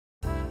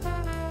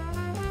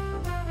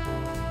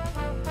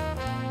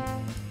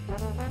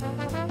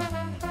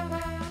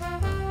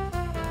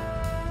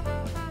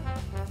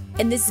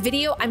In this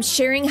video, I'm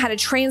sharing how to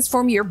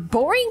transform your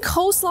boring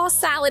coleslaw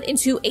salad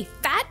into a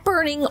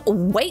fat-burning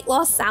weight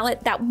loss salad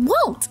that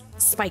won't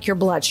spike your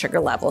blood sugar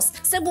levels.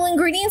 Simple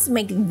ingredients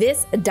make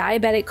this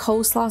diabetic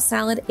coleslaw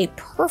salad a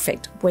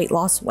perfect weight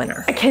loss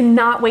winner. I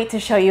cannot wait to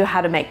show you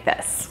how to make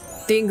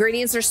this. The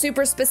ingredients are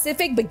super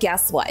specific, but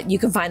guess what? You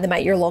can find them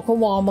at your local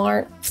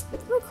Walmart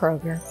or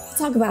Kroger. We'll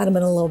talk about them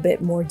in a little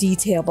bit more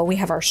detail, but we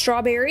have our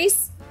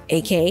strawberries,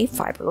 aka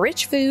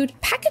fiber-rich food,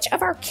 package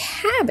of our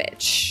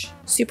cabbage,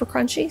 super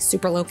crunchy,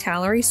 super low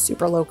calorie,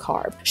 super low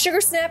carb, sugar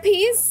snap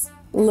peas,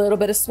 a little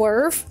bit of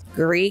Swerve,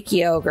 Greek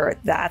yogurt,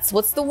 that's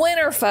what's the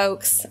winner,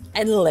 folks,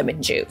 and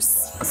lemon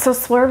juice. So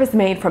Swerve is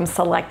made from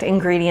select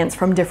ingredients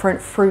from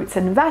different fruits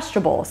and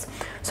vegetables.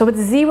 So it's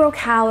 0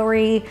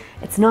 calorie,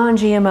 it's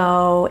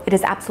non-GMO, it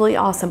is absolutely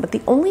awesome. But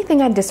the only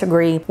thing I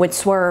disagree with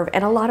Swerve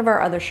and a lot of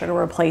our other sugar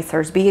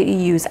replacers, be it you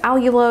use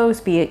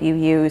allulose, be it you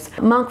use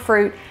monk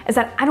fruit, is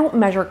that I don't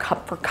measure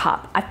cup for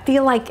cup. I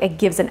feel like it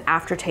gives an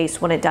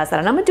aftertaste when it does that.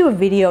 And I'm gonna do a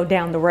video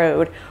down the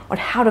road on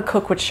how to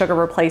cook with sugar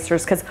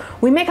replacers because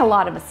we make a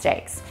lot of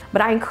mistakes.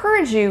 But I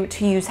encourage you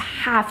to use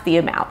half the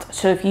amount.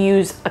 So if you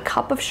use a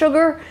cup of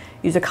sugar,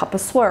 use a cup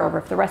of Swerve. Or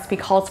if the recipe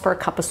calls for a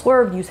cup of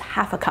Swerve, use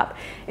half a cup.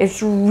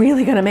 It's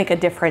really gonna make a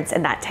difference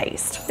in that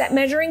taste. That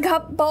measuring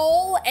cup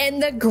bowl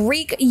and the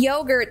Greek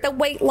yogurt, the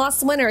weight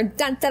loss winner,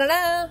 dun, da, da,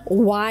 da.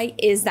 Why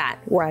is that?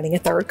 We're adding a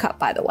 3rd cup,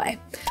 by the way.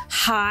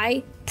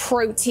 High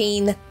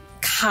protein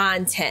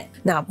content.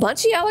 Now, a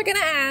bunch of y'all are gonna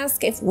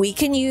ask if we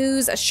can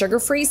use a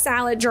sugar-free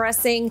salad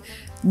dressing.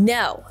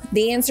 No,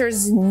 the answer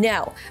is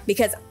no,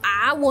 because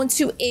I want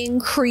to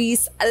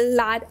increase a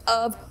lot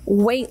of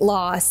weight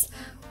loss.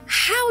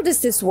 How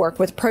does this work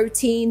with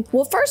protein?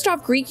 Well, first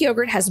off, Greek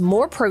yogurt has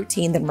more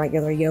protein than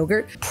regular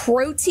yogurt.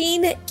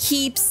 Protein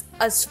keeps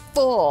us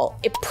full.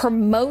 It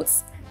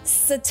promotes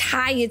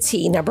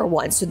satiety, number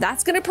 1. So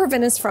that's going to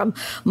prevent us from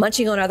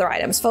munching on other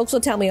items. Folks will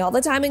tell me all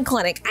the time in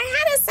clinic, I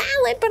had a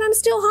salad, but I'm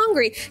still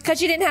hungry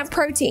because you didn't have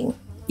protein.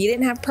 You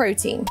didn't have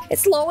protein.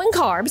 It's low in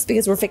carbs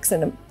because we're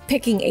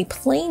picking a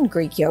plain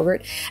Greek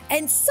yogurt.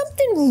 And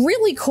something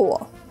really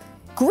cool.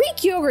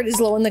 Greek yogurt is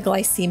low on the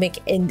glycemic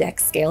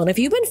index scale. And if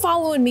you've been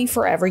following me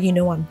forever, you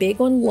know I'm big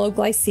on low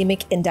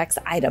glycemic index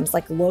items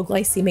like low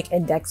glycemic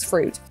index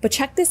fruit. But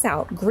check this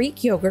out.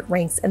 Greek yogurt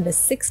ranks in the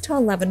 6 to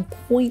 11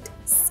 point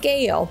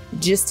scale.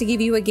 Just to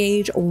give you a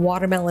gauge,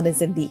 watermelon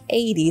is in the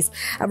 80s.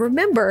 And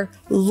remember,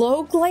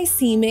 low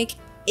glycemic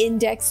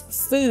index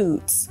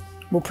foods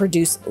will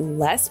produce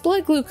less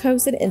blood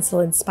glucose and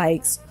insulin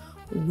spikes,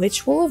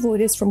 which will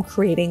avoid us from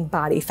creating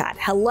body fat.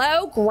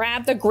 Hello,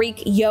 grab the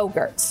Greek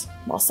yogurt.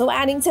 I'm also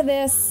adding to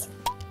this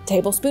a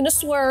tablespoon of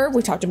Swerve.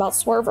 We talked about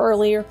Swerve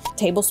earlier.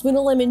 Tablespoon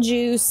of lemon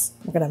juice.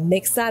 We're gonna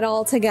mix that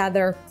all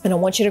together. And I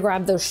want you to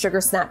grab those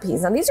sugar snap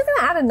peas. Now these are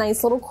gonna add a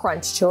nice little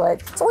crunch to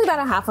it. It's only about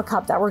a half a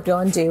cup that we're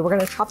gonna do. We're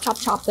gonna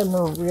chop them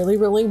really,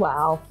 really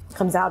well.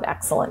 Comes out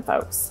excellent,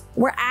 folks.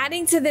 We're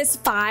adding to this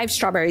 5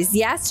 strawberries.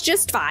 Yes,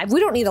 just 5. We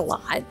don't need a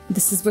lot.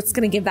 This is what's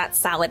gonna give that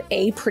salad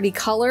a pretty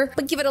color,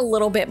 but give it a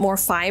little bit more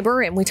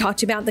fiber. And we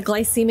talked about the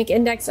glycemic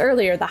index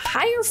earlier. The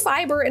higher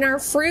fiber in our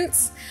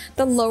fruits,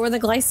 the lower the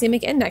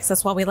glycemic index.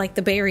 That's why we like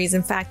the berries.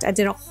 In fact, I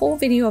did a whole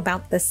video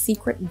about the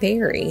secret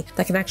berry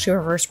that can actually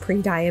reverse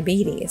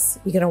pre-diabetes.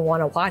 You're gonna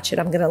wanna watch it.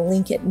 I'm gonna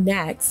link it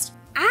next.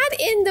 Add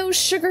in those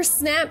sugar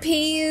snap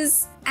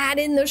peas, add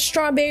in those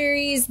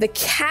strawberries, the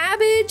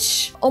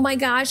cabbage. Oh my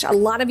gosh, a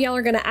lot of y'all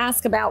are gonna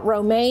ask about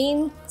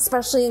romaine,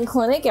 especially in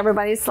clinic.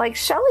 Everybody's like,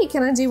 Shelly,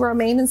 can I do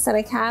romaine instead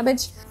of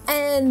cabbage?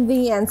 And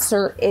the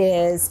answer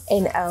is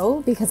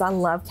no, because I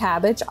love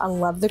cabbage. I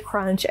love the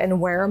crunch,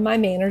 and where are my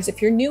manners?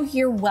 If you're new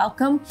here,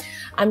 welcome.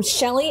 I'm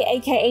Shelly,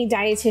 aka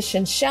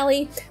Dietitian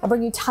Shelly. I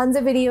bring you tons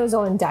of videos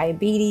on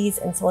diabetes,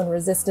 insulin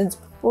resistance,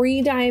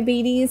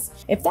 pre-diabetes.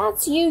 If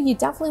that's you, you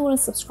definitely want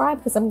to subscribe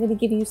because I'm going to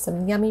give you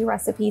some yummy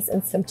recipes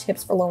and some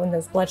tips for lowering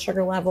those blood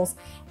sugar levels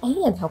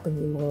and helping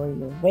you lower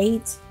your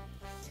weight.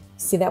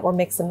 See that we're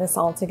mixing this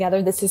all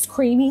together. This is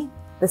creamy.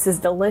 This is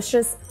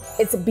delicious.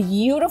 It's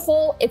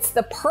beautiful. It's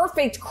the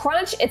perfect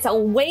crunch. It's a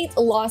weight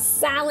loss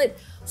salad.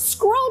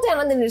 Scroll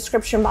down in the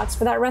description box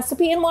for that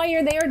recipe. And while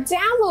you're there,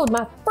 download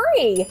my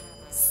free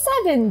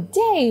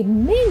 7-day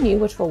menu,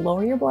 which will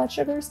lower your blood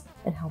sugars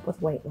and help with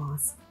weight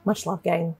loss. Much love, gang.